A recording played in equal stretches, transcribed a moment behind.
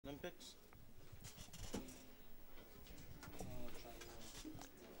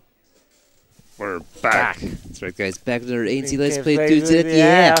We're back. That's right, guys. Back to our ANC Let's Play play Dudes. good,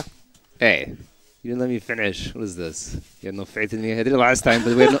 Yeah. Hey, you didn't let me finish. What is this? You had no faith in me. I did it last time,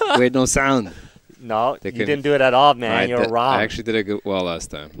 but we had no sound. No, you didn't do it at all, man. You're wrong. I actually did it well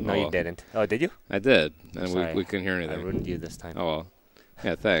last time. No, you didn't. Oh, did you? I did, and Sorry. we couldn't hear anything. I ruined you this time. Oh, well.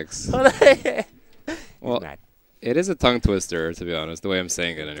 Yeah, thanks. Well, mad. it is a tongue twister, to be honest, the way I'm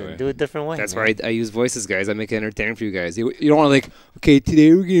saying it anyway. Do it a different way. That's man. why I use voices, guys. I make it entertaining for you guys. You don't want to like, okay,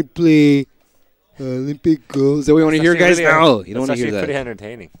 today we're going to play Olympic goals. Is that what you want to hear, guys? No, you don't want to hear that. That's pretty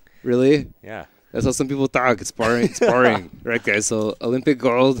entertaining. Really? Yeah. That's how some people talk. It's boring. It's boring. Right, guys? So, Olympic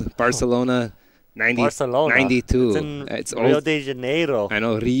gold, Barcelona, 92. It's in Rio de Janeiro. I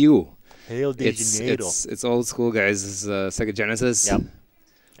know, Rio. Rio de Janeiro. It's old school, guys. It's Sega Genesis. Yep.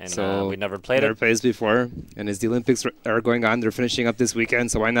 And so we never played never played this before. And as the Olympics are going on, they're finishing up this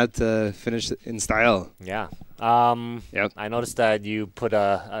weekend, so why not finish in style? Yeah. Yep. I noticed that you put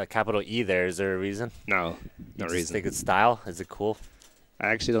a capital E there. Is there a reason? No, no reason. You think it's style? Is it cool? I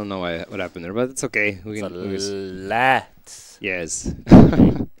actually don't know what happened there, but it's okay. We can. Let's. Yes.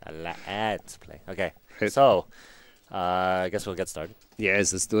 Let's play. Okay. Right. So, I guess we'll get started.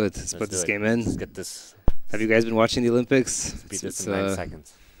 Yes, let's do it. Let's put this game in. Let's get this. Have you guys been watching the Olympics? Beat this in 9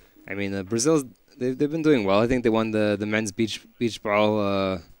 seconds. I mean, Brazil, they've been doing well. I think they won the men's beach ball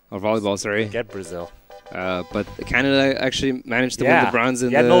or volleyball. Sorry. Get Brazil. But Canada actually managed to win the bronze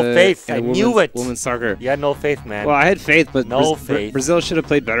in you had no faith. I knew it. Women's soccer. You had no faith, man. Well, I had faith, but no faith. Brazil should have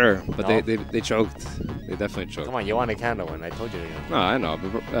played better. But they choked. They definitely choked. Come on, you wanted Canada win. I told you they're gonna win. No, I know,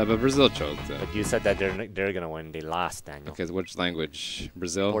 but Brazil choked. But you said that they're gonna win. They lost, Daniel. Okay, so which language?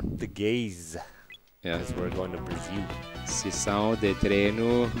 Brazil? Portuguese. Yeah. Because we're going to Brazil. Sessão de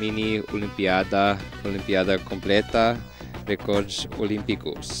treino, mini Olimpiada completa, records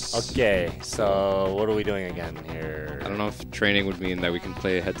olímpicos. Okay, so what are we doing again here? I don't know if training would mean that we can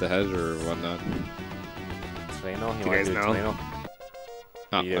play head-to-head or whatnot. Treino? You guys know? Treino?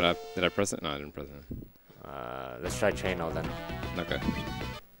 Oh, did I press it? No, I didn't press it. Let's try Treino then. Okay.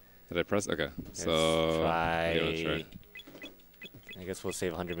 Did I press? Okay. Let's try. I guess we'll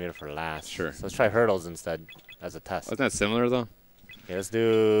save 100 meter for last. Sure. So let's try hurdles instead as a test. Wasn't that similar though? Okay, let's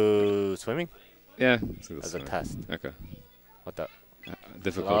do swimming. Yeah. As a test. Okay. What the?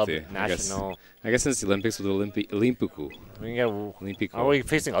 Difficulty. National. I guess since the Olympics with Olympico. We can get. Olympico. Are we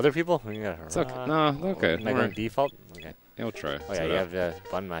facing other people? We can get. It's okay. No, okay. Am I going default? Okay. Yeah, we'll try. Oh yeah, you have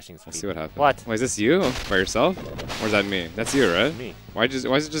button mashing speed. Let's see what happens. What? Wait, is this you by yourself? Or is that me? That's you, right? Me. Why is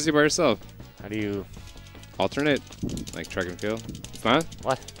it just you by yourself? How do you alternate? Like track and field? It's not?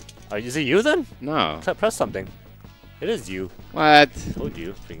 What? Oh, is it you then? No. Press something. It is you. What? Told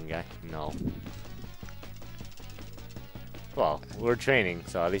you, freaking guy. No. Well, we're training,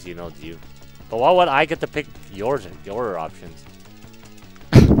 so at least you know it's you. But why would I get to pick your options?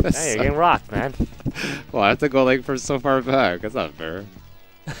 Hey, you're getting rocked, man. Well, I have to go like so far back. That's not fair.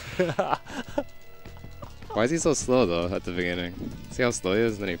 Why is he so slow though at the beginning? See how slow he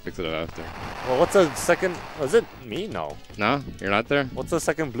is, and then he picks it up after. Well, what's the second? Was it me? No. No, you're not there. What's the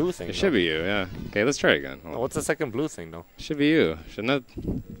second blue thing? It should be you. Yeah. Okay, let's try again. No, what's the second blue thing though? Should be you, shouldn't it?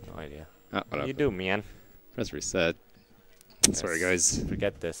 No idea. What you do, man. Press reset. Sorry, guys.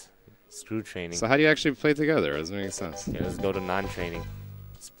 Forget this. Screw training. So how do you actually play together? It doesn't make sense. Okay, let's go to non-training.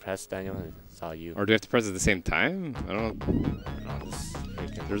 Let's press Daniel. It's all you. Or do you have to press at the same time? I don't know.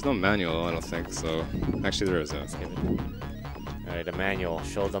 There's no manual, I don't think, so... Actually, there is, yeah. Alright, the manual.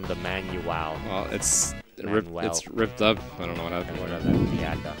 Show them the manual. Well, it's ripped up. I don't know what happened.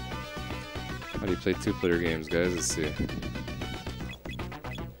 How do you play two-player games, guys? Let's see.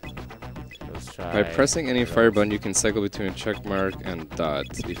 By pressing any fire button, you can cycle between check mark and dot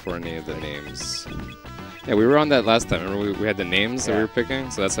before any of the names. Yeah, we were on that last time. Remember, we had the names that we were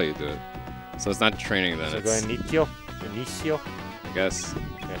picking, so that's how you do it. So it's not training then. So it's go Inicio? I guess.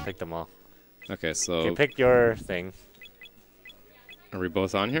 Okay, pick them all. Okay, so... Okay, pick your thing. Are we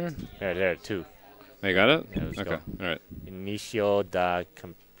both on here? There, two. Oh, you got it? Yeah, let's go. Alright. Inicio da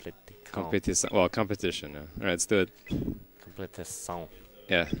competition. Well, competition, yeah. Alright, let's do it. Competição.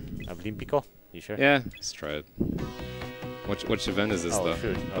 Yeah. Olímpico? You sure? Yeah, let's try it. Which event is this, though?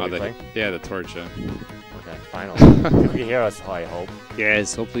 Shoot. Yeah, the torch, yeah. Okay, finally. You can hear us, I hope.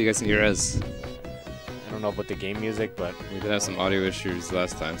 Yes, hopefully you guys can hear us. I don't know about the game music, but... We did have some audio issues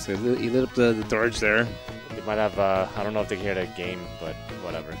last time, so you lit up the torch there. They might have, I don't know if they can hear the game, but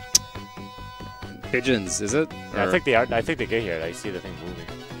whatever. Pigeons, is it? Yeah, I think they are. I think they can hear it. I see the thing moving.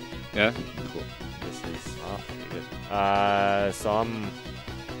 Yeah? Cool. This is, pretty good. So I'm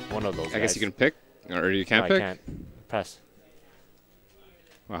one of those guys. I guess you can pick? Or you can't pick? I can't. Press.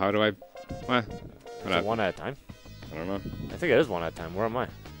 Well, how do I... What? Is it one at a time? I don't know. I think it is one at a time. Where am I? I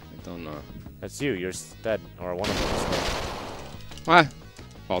don't know. That's you. You're dead, or one of them is dead. What?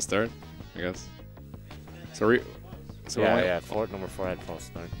 False start, I guess. So yeah. Number 4 had false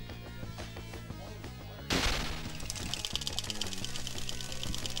start.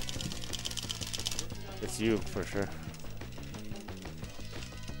 It's you for sure.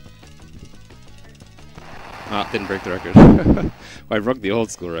 Ah, didn't break the record. Well, I broke the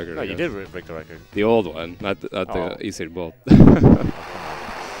old school record. No, you did break the record. The old one, not the Usain Bolt.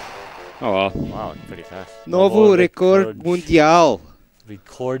 Oh well. Wow, pretty fast. Novo record mundial.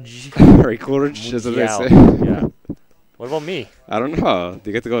 Record. Record, is what they say. Yeah. What about me? I don't know. Do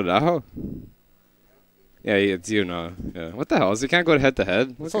you get to go to Naho? Yeah, it's you now. Yeah. What the hell? You can't go head to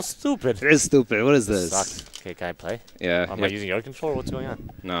head? It's so stupid. It is stupid. What is this? Sucks. Okay, can I play? Yeah. Am I using your controller? What's going on?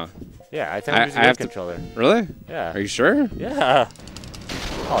 No. Yeah, I think I'm using your controller. Really? Yeah. Are you sure? Yeah.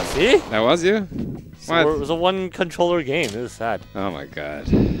 Oh, see? That was you? So it was a one controller game. This is sad. Oh my god.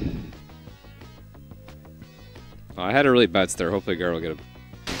 Oh, I had a really bad start. Hopefully Gar will get a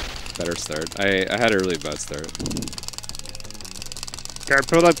better start. I had a really bad start. Gar,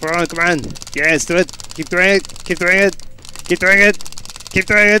 pull up, come on. Yes, do it. Keep doing it. Keep doing it. Keep doing it. Keep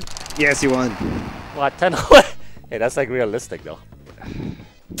doing it. Yes, you won. What, 10? Hey, that's like realistic though.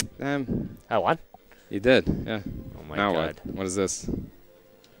 Damn. I won? You did, yeah. Oh my now god. What is this?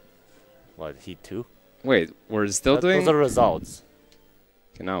 What, Heat 2? Wait, we're still doing? Those are results.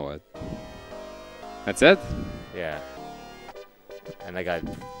 Okay, now what? That's it? Yeah. And I got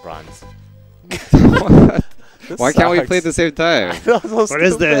bronze. Why can't we play at the same time? What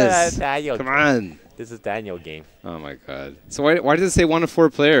is this? Come on. This is Daniel game. Oh my god. So why does it say 1 to 4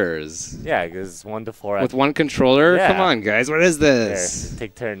 players? Yeah, because 1 to 4. With one controller? Yeah. Come on, guys. What is this? There,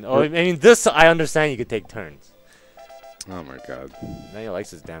 take turns. Oh, I mean, this I understand you could take turns. Oh my god. Daniel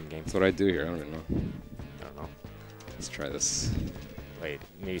likes this damn game. That's what I do here. I don't even know. I don't know. Let's try this. Wait,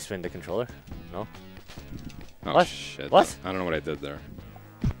 maybe spin the controller? No? Oh what? Shit. What? I don't know what I did there.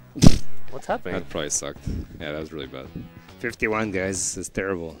 What's happening? That probably sucked. Yeah, that was really bad. 51, guys. It's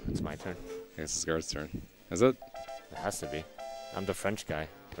terrible. It's my turn. I guess it's Gar's turn. Is it? It has to be. I'm the French guy,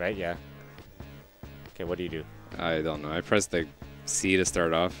 right? Yeah. Okay, what do you do? I don't know. I pressed the C to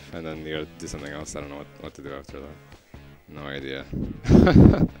start off, and then you gotta do something else. I don't know what to do after that. No idea.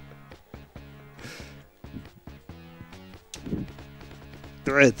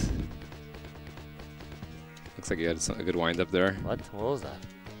 Do it. Looks like you had a good wind up there. What? What was that?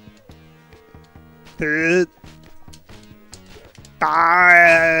 Do it.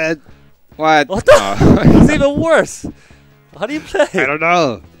 What? What the? It's even worse. How do you play? I don't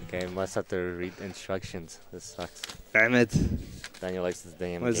know. Okay, must have to read instructions. This sucks. Damn it. Daniel likes this damn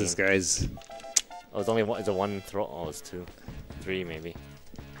game. What is this, guys? Oh, it's only one. It's a one throw. Oh, it's 2. 3 maybe.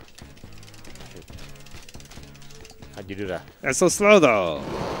 Shoot. How'd you do that? That's so slow, though.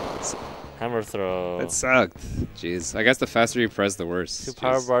 Hammer throw. That sucked. Jeez. I guess the faster you press, the worse. 2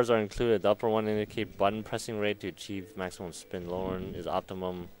 power bars are included. The upper one indicate button pressing rate to achieve maximum spin. Lower one is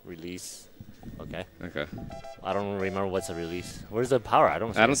optimum release. Okay. Okay. I don't remember what's a release. Where's the power? I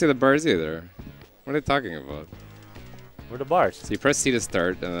don't see the bars either. What are they talking about? Where are the bars? So you press C to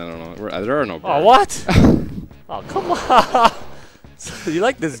start, and then I don't know. There are no bars. Oh, what? Oh, come on. You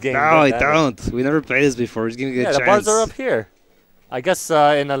like this game? No, I don't. We never played this before. We're just gonna get a chance. The bars are up here. I guess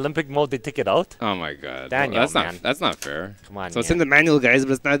in Olympic mode they take it out. Oh my god. Daniel, well, that's not fair. Come on. So it's in the manual, guys,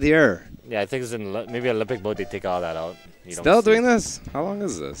 but it's not here. Yeah, I think it's in maybe Olympic mode they take all that out. You Still doing this? How long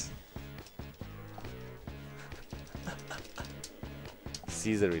is this?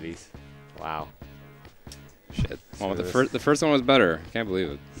 Sees the release. Wow. Shit. Well, the first one was better. Can't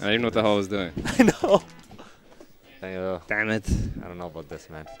believe it. I didn't even know what the hell I was doing. I know. Damn it. I don't know about this,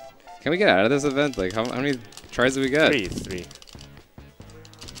 man. Can we get out of this event? Like, how many tries do we get? 3.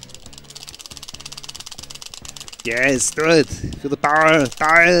 Yes, do it. Feel the power.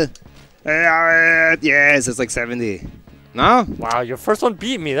 Yes, it's like 70. No? Wow, your first one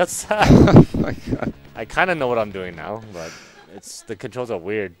beat me. That's sad. Oh my god. I kind of know what I'm doing now, but the controls are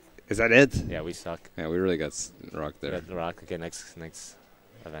weird. Is that it? Yeah, we suck. Yeah, we really got rocked there. We got rocked. Okay, next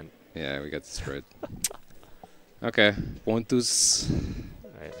event. Yeah, we got destroyed. Okay, puntos.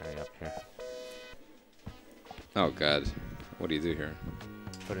 Right up here. Oh god, what do you do here?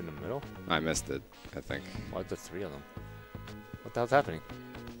 Put it in the middle? I missed it, I think. Why the 3 of them? What the hell's happening?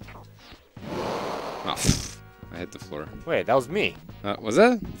 Oh, I hit the floor. Wait, that was me. Was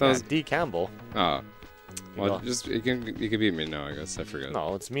it? That was D. Campbell. Oh. Well, you can beat me now, I guess. I forgot.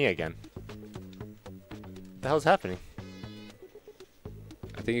 No, it's me again. What the hell's happening?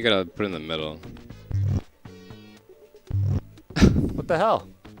 I think you gotta put it in the middle. What the hell?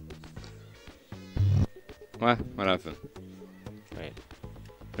 What? What happened? Wait.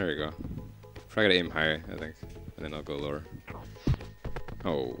 There you go. Probably gotta aim high, I think, and then I'll go lower.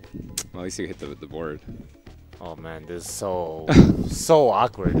 Oh, well, at least you hit the board. Oh man, this is so so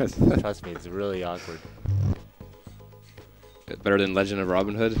awkward. Trust me, it's really awkward. Better than Legend of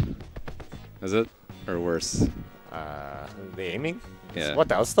Robin Hood? Is it? Or worse? The aiming? Yeah. What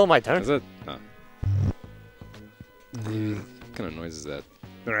the hell? Still my turn? Is it? Oh. What kind of noise is that?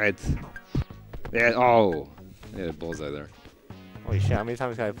 Alright. Yeah, oh! Yeah, a bullseye there. Holy shit, how many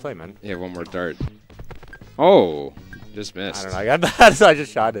times can I play, man? Yeah, one more dart. Oh! Just missed. I don't know, I got bad, so I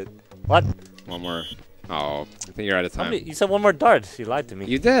just shot it. What? One more. Oh, I think you're out of time. You said one more dart. You lied to me.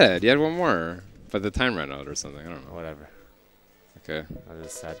 You did. You had one more. But the time ran out or something. I don't know. Whatever. Okay. That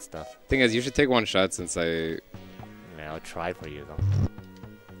is sad stuff. Thing is, you should take one shot since I... Yeah, I'll try for you, though.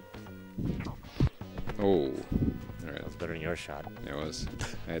 Oh. Alright. That's better than your shot. Yeah, it was.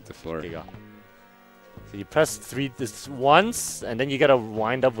 I hit the floor. There you go. So you press this once, and then you gotta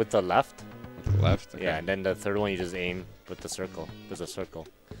wind up with the left. With the left? Okay. Yeah, and then the third one you just aim with the circle. There's a circle.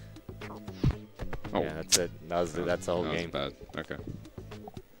 Oh. Yeah, that's it. That's the whole game. That was bad. Okay.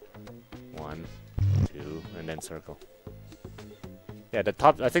 1, 2, and then circle. Yeah, the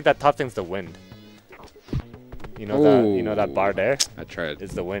top. I think that top thing's the wind. You know that. You know that bar there. I tried.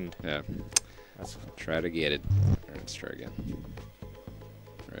 It's the wind. Yeah. That's. Try to get it. Alright, let's try again.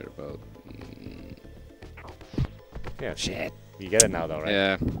 Right about. Yeah. Shit. You get it now, though, right?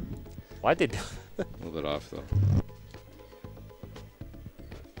 Yeah. Why'd they do? A little bit off though.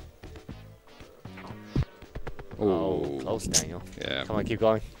 Oh, close, Daniel. Yeah. Come on, keep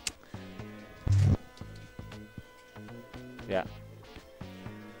going. Yeah.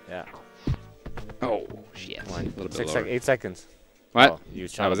 Yeah. Oh, shit. Come on. A little bit 8 seconds. What? Oh, you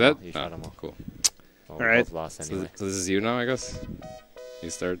That shot was them it? all. You shot Oh, them all. cool. Well, All right. We both lost anyway. So this is you now, I guess? You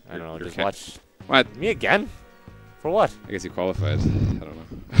start? I don't know. your Just ca- watch. What? Me again? For what? I guess you qualified. I don't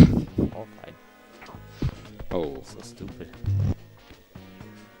know. Qualified. Oh. So stupid.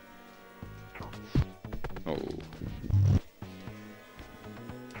 Oh.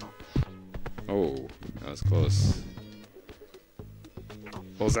 Oh. That was close.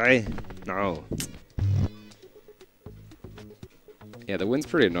 Bullseye? No. Yeah, the wind's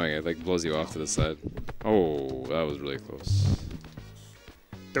pretty annoying. It like blows you off to the side. Oh, that was really close.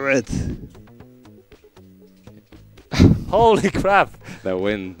 Do it! Holy crap! That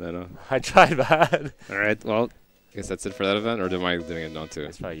wind, I know. I tried bad. Alright, well, I guess that's it for that event, or am I doing it down too?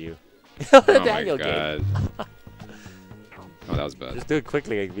 It's probably you. Oh my Daniel god. Oh, that was bad. Just do it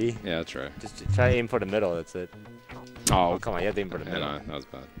quickly, like V. Yeah, I'll try. Just try to aim for the middle, that's it. Oh, Oh, come on, you have to aim for the yeah, middle. no, that was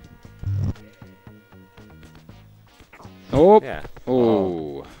bad. Oh! Yeah.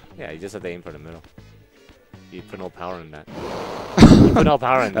 Oh! Yeah, you just have to aim for the middle. You put no power in that. You put no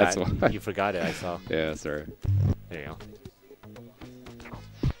power in That's that. why. You forgot it, I saw. Yeah, sorry. There you go.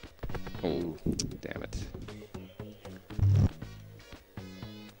 Oh, damn it.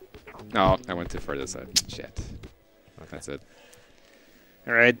 No, I went too far this side. Shit. Okay. That's it.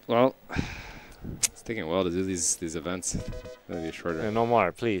 Alright, well, it's taking a while to do these events. That'll be shorter. No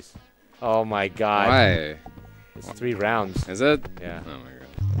more, please. Oh my god. Why? It's 3 rounds. Is it? Yeah. Oh my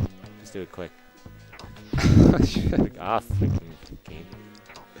god. Just do it quick. Shit. Quick off, freaking game.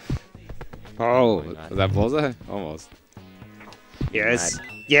 Oh, my God. was that bullseye? Almost. Yes. Mad.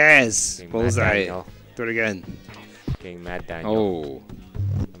 Yes. Getting Bullseye. Mad, Daniel. Do it again. Getting mad, Daniel. Oh.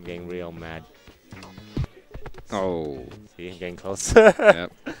 I'm getting real mad. Oh. See, I'm getting close.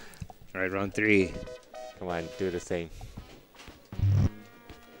 Yep. All right, round 3. Come on, do the same.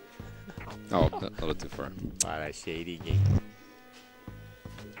 Oh, a little too far. Wow, that shady game.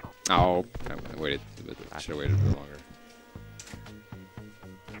 Oh, I waited a bit. Should have waited a bit longer.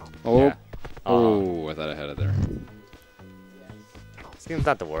 Oh. Yeah. Oh, I thought I had it there. This game's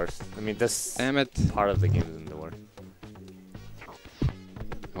not the worst. I mean, this Damn it. part of the game isn't the worst.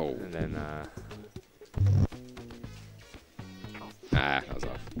 Oh. And then, Ah, that was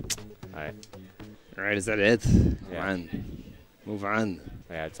off. alright. All right, is that it? Yeah. Come on. Move on.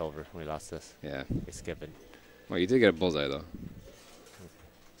 Yeah, it's over. We lost this. Yeah. We skip it. Well, you did get a bullseye, though.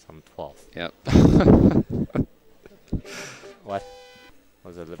 So I'm 12. Yep. What?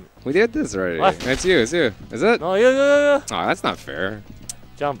 What was it? We did this already. What? It's you. It's you. Is it? No, yeah. Oh, that's not fair.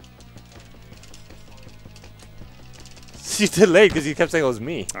 Jump. You did late because you kept saying it was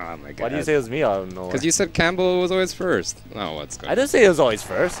me. Oh, my God. Why do you say it was me? I don't know. Because you said Campbell was always first. Oh, what's going I didn't say it was always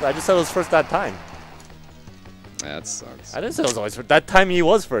first. I just said it was first that time. Yeah, that sucks. I didn't say it was always first. That time he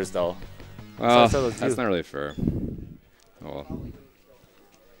was first, though. Well, So it was that's you. not really fair. Oh, well.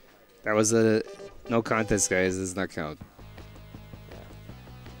 That was a no contest, guys. This does not count.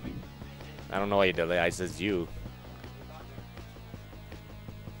 I don't know why you did late. I said you.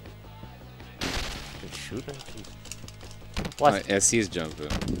 shoot him? Jeez. What? Yeah, he's jumping.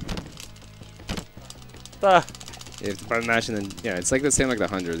 Ah. You have to button mash and then, yeah, it's like the same like the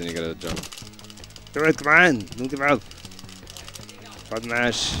 100, then you gotta jump. Do it, come on! Don't give up! Button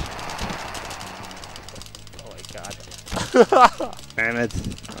mash. Oh my god. Damn it.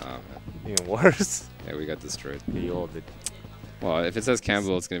 Oh, man. Even worse. Yeah, we got destroyed. You all did. Well, if it says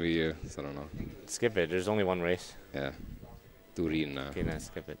Campbell, it's gonna be you, so I don't know. Skip it, there's only one race. Yeah. Turina. Okay, now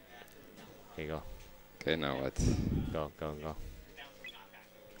skip it. Okay, go. Okay, now what? Go, go, go.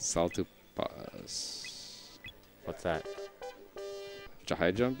 Salto pass. What's that?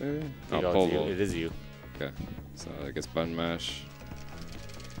 High jump, maybe? Okay, Oh, go, it's you. pole. It is you. Okay. So I guess button mash.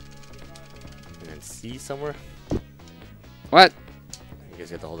 And then C somewhere? What? I guess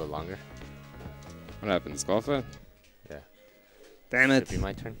you have to hold it longer. What happened? Disqualified? Yeah. Damn it. Should be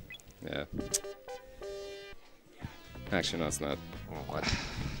my turn. Yeah. Actually, no, it's not. Oh, what?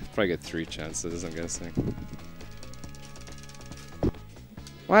 Probably get 3 chances, I'm guessing.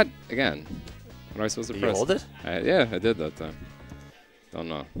 What? Again? What am I supposed to Did press? you hold it? Yeah, I did that time. Don't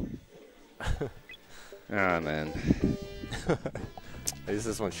know. Ah, man. At least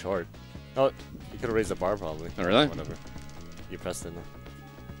this one's short. Oh, you could have raised the bar probably. Oh, really? Whatever. You pressed it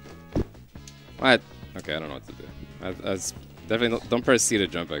now. What? Okay, I don't know what to do. I definitely don't press C to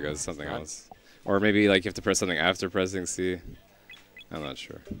jump, I guess. Something else. Or maybe like you have to press something after pressing C. I'm not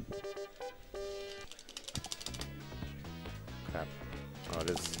sure. Crap. Oh, it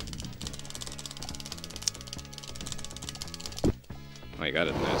is. Oh, you got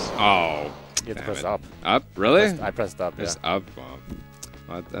it. Nice. Oh. You have to press up. Up? Really? I pressed up, Just yeah. up?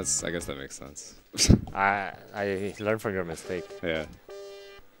 Well, that's, I guess that makes sense. I learned from your mistake. Yeah.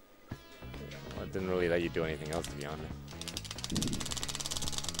 Well, it didn't really let you do anything else, to be honest.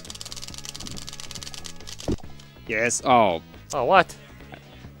 Yes. Oh. Oh, what?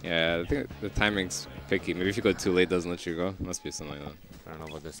 Yeah, I think the timing's picky. Maybe if you go too late, it doesn't let you go. Must be something like that. I don't know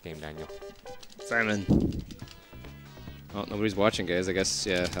about this game, Daniel. Simon. Oh, nobody's watching, guys. I guess,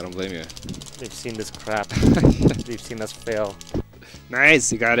 yeah, I don't blame you. They've seen this crap. They've seen us fail.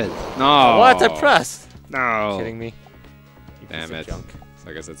 Nice, you got it. No. Oh, what? I pressed. No. Kidding me? You Damn it. Junk. So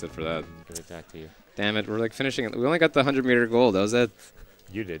I guess that's it for that. Give it back to you. Damn it, we're like finishing it. We only got the 100-meter goal. That was it.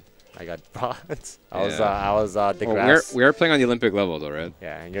 You did. I got bronze. I was the Oh, grass. we are playing on the Olympic level, though, right?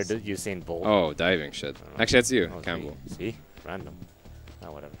 Yeah, and you're Usain Bolt. Oh, diving shit. Actually, that's you, Oh, Campbell. See? Random.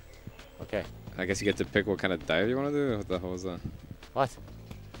 Oh, whatever. Okay. I guess you get to pick what kind of dive you want to do. What the hell was that? What?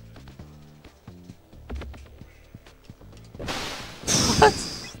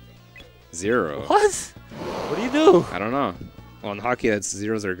 What? 0. What? What do you do? I don't know. Well, in hockey, that's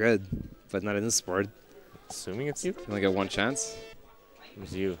zeros are good, but not in this sport. Assuming it's you? You only get 1 chance.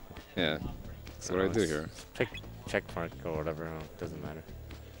 It's you. Yeah. So what do I do here? Pick check mark or whatever. No, doesn't matter.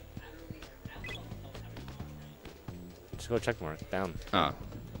 Just go check mark. Down. Ah.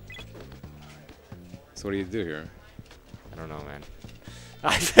 So what do you do here? I don't know, man.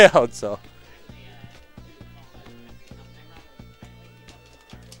 I failed, so.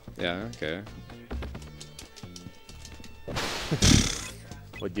 Yeah, okay.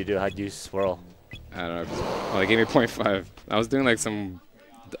 What'd you do? How'd you swirl? I don't know. Oh, they gave me 0.5. I was doing like some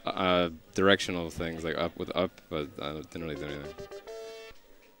directional things, like up with up, but I didn't really do anything.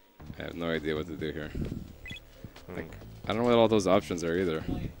 I have no idea what to do here. Like, I don't know what all those options are either.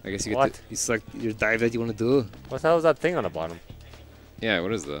 I guess you get to, you select your dive that you want to do. What the hell is that thing on the bottom? Yeah,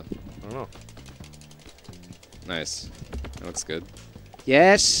 what is that? I don't know. Nice. That looks good.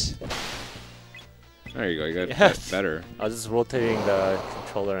 Yes! There you go, you got better. I was just rotating the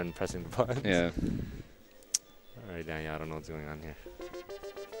controller and pressing the buttons. Yeah. Alright, Daniel, I don't know what's going on here.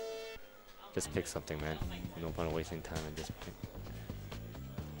 Just pick something, man. No point in wasting time at this point.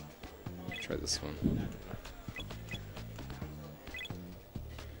 Try this one.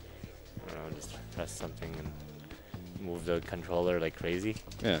 I don't know, just press something and move the controller like crazy.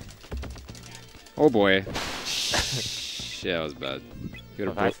 Yeah. Oh boy. Yeah, that was bad. He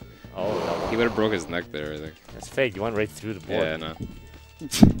would have broke his neck there, I think. That's fake. You went right through the board. Yeah, no.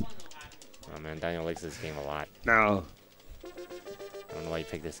 Oh man, Daniel likes this game a lot. No. I don't know why you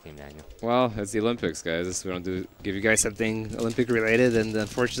picked this game, Daniel. Well, it's the Olympics, guys. We don't give you guys something Olympic related, and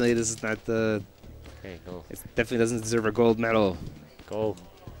unfortunately, this is not the. Okay, go. It definitely doesn't deserve a gold medal. Go.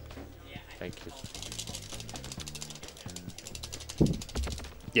 Thank you.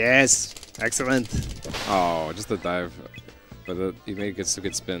 Yes, excellent. Oh, just a dive, but you may get some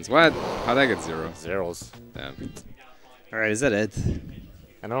good spins. What? How'd that get 0? Zeros. Damn. All right, is that it?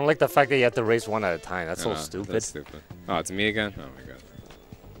 And I don't like the fact that you have to race one at a time. That's so stupid. That's stupid. Oh, it's me again? Oh my god.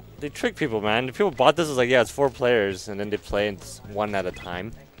 They trick people, man. The people bought this as like, yeah, it's 4 players, and then they play it 1 at a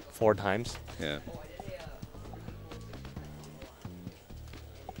time, 4 times. Yeah.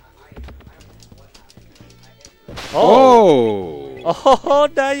 Oh! Oh,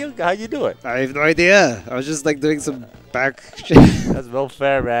 now how you do it? I have no idea. I was just like doing some back shit. That's no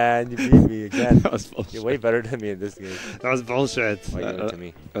fair, man. You beat me again. That was bullshit. You're way better than me in this game. That was bullshit. Why you doing it to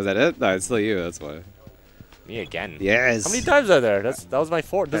me? Was that it? No, it's still you. That's why. Me again? Yes. How many times are there? That was my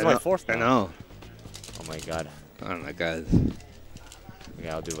fourth. This is my fourth now. I know. Oh my god. Oh my god. Okay,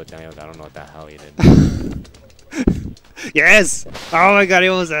 I'll do what Daniel. I don't know what the hell he did. Yes! Oh my god, he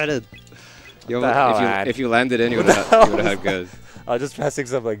almost had it. What the hell, if you landed in, you would have had good. I was just pressing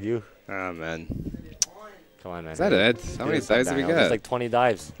stuff like you. Oh man. Come on, man. Is that it? How many dives did we get? It's like 20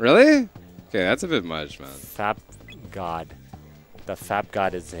 dives. Really? Okay, that's a bit much, man. Fap God. The Fap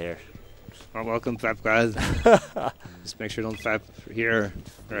God is here. Oh, welcome, Fap God. Just make sure don't fap here.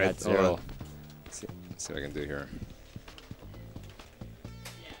 All right, That's 0. Let's see what I can do here.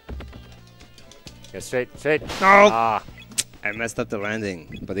 Yeah, straight. No! Ah, I messed up the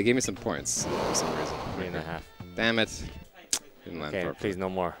landing, but they gave me some points for some reason. 3.5. Damn it. Didn't land Okay, properly. please no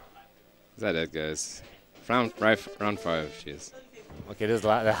more. Is that it, guys? Round 5, jeez. Okay,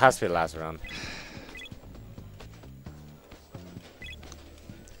 that has to be the last round.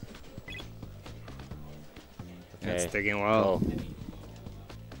 Okay, It's taking a while. go.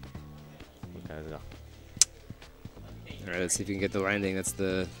 Okay, let's go. All right, let's see if we can get the landing. That's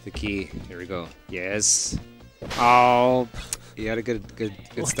the key. Here we go. Yes. Oh, you had a good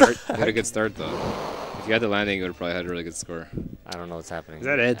start. You had a good start though. If you had the landing, you would have probably had a really good score. I don't know what's happening. Is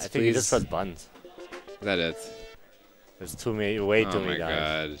that it? I think you just press buttons. Is that it? There's way too Oh many my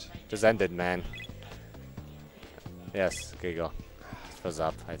guys. god. Just end it, man. Yes, okay, go. Press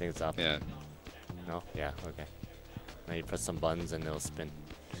up. I think it's up. Yeah. No? Yeah, okay. Now you press some buttons and it'll spin.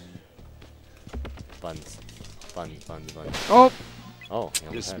 Buttons. Buttons. Oh! Oh,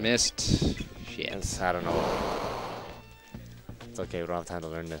 you Just had it. missed. Shit. Yes, I don't know. It's okay, we don't have time to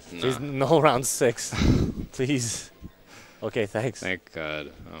learn this. Nah. Please, no round 6. Please. Okay, thanks. Thank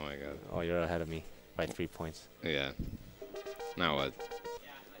god. Oh my god. Oh, you're ahead of me by 3 points. Yeah. Now what?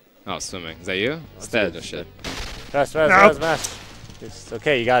 Oh, swimming. Is that you? Oh, It's dead. good, Oh shit. Smash. It's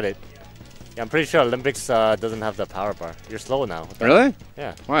okay, you got it. Yeah, I'm pretty sure Olympics doesn't have the power bar. You're slow now. Really?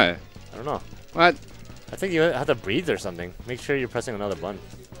 Yeah. Why? I don't know. What? I think you have to breathe or something. Make sure you're pressing another button.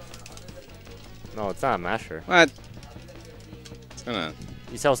 No, it's not a masher. What? It's gonna.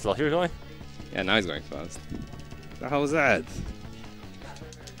 You see how slow you're going? Yeah, now he's going fast. The hell was that?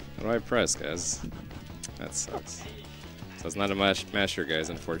 How do I press, guys? That sucks. So it's not a masher, guys,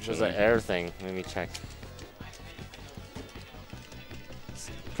 unfortunately. There's an air thing. Let me check.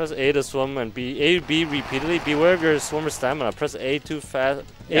 Press A to swim and A, B repeatedly. Beware of your swimmer's stamina. Press A too fast.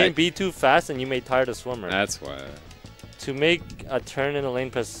 Yeah. A and B too fast, and you may tire the swimmer. That's why. To make a turn in the lane,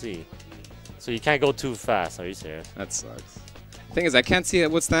 press C. So you can't go too fast. Are you serious? That sucks. The thing is, I can't see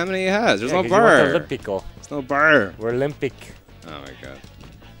what stamina he has. There's Yeah, no 'cause you want bar. the Olympico. There's no bar. We're Olympic. Oh my god.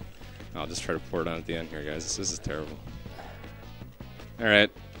 I'll just try to pour it on at the end here, guys. This is terrible.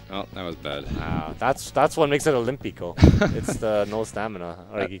 Alright. Oh, that was bad. Wow, that's what makes it Olympico. It's the no stamina.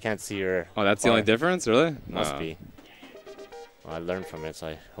 Like you can't see your. Oh, that's the only difference? Really? Must be. Well, I learned from it, so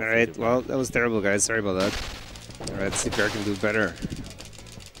I. Alright, well, that was terrible, guys. Sorry about that. Alright, let's see if Eric can do better.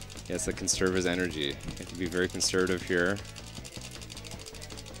 He has to conserve his energy. You have to be very conservative here.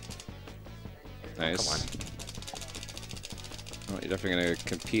 Nice. Come on. Well, you're definitely going to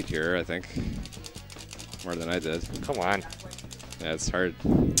compete here, I think. More than I did. Come on. Yeah, it's hard.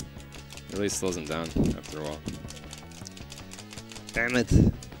 It really slows him down after a while. Damn it.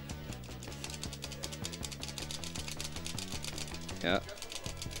 Yeah.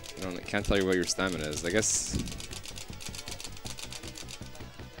 I can't tell you what your stamina is. I guess.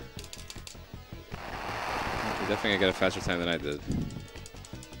 You're definitely going to get a faster time than I did.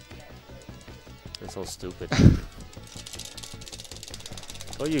 You're so stupid.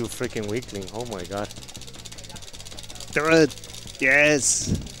 Oh, you freaking weakling. Oh my god. Do it!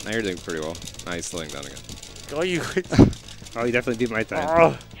 Yes! Now you're doing pretty well. Now he's slowing down again. Oh, you. Oh, you definitely beat my time.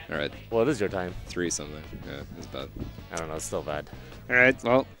 Oh. Alright. What is your time? 3 something. Yeah, it's bad. I don't know. It's still bad. Alright,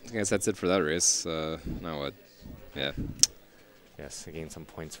 well, I guess that's it for that race. Now what? Yeah. Yes, I gained some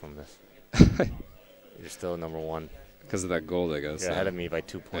points from this. You're still number 1. Because of that gold, I guess. You're ahead of me by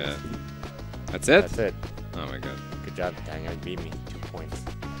 2 points. Yeah. That's it? That's it. Oh my god. Good job, dang. You beat me 2 points.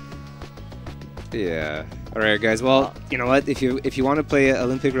 Yeah. Alright, guys. Well, you know what? If you want to play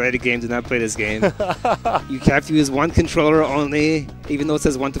Olympic-related game, do not play this game. You have to use one controller only, even though it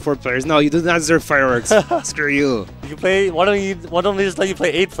says 1 to 4 players. No, you do not deserve fireworks. Screw you. You can play. Why don't they just let you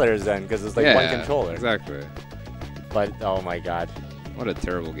play 8 players then? Because it's like yeah, 1 controller. Exactly. But oh my god, What a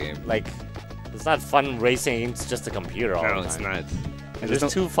terrible game. like it's not fun racing against just a computer all the No, time. it's not. And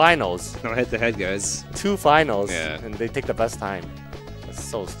there's 2 finals. No head-to-head, guys. 2 finals. Yeah. And they take the best time. That's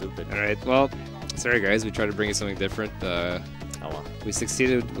so stupid. All right. Well, sorry, guys. We tried to bring you something different. Oh well. We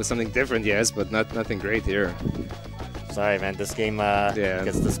succeeded with something different, yes, but nothing great here. Sorry, man. This game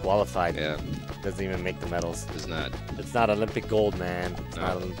gets disqualified. Yeah. Doesn't even make the medals. It's not. It's not Olympic gold, man. It's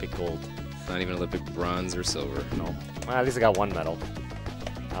not Olympic gold. Not even Olympic bronze or silver. No. Well, at least I got 1 medal.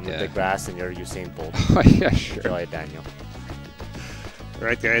 I'm a big grass and you're Usain Bolt. Oh, yeah, sure. Enjoy it, Daniel. All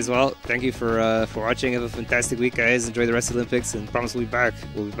right, guys. Well, thank you for watching. Have a fantastic week, guys. Enjoy the rest of the Olympics, and promise we'll be back.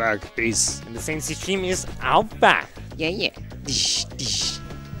 We'll be back. Peace. And the Saint stream is out back. Yeah. Dish, dish,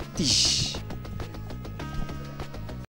 dish.